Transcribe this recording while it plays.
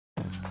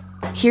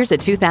Here's a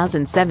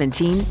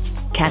 2017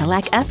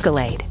 Cadillac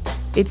Escalade.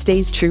 It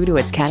stays true to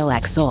its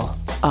Cadillac soul,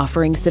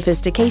 offering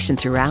sophistication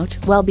throughout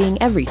while being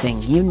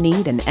everything you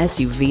need an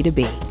SUV to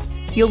be.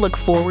 You'll look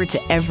forward to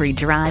every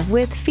drive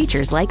with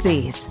features like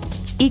these: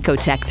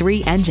 EcoTech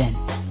 3 engine,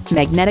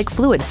 magnetic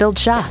fluid-filled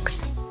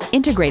shocks,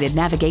 integrated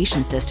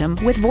navigation system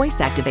with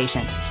voice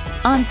activation,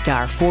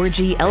 OnStar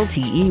 4G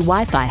LTE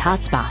Wi-Fi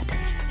hotspot,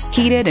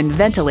 heated and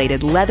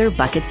ventilated leather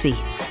bucket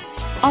seats,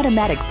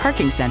 automatic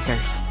parking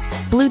sensors,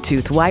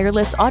 Bluetooth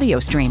wireless audio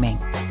streaming,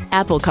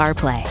 Apple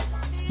CarPlay,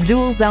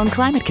 dual zone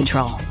climate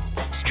control,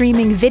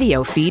 streaming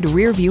video feed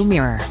rear view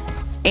mirror,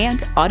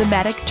 and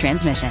automatic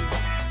transmission.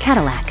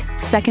 Cadillac,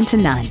 second to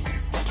none.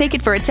 Take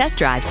it for a test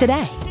drive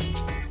today.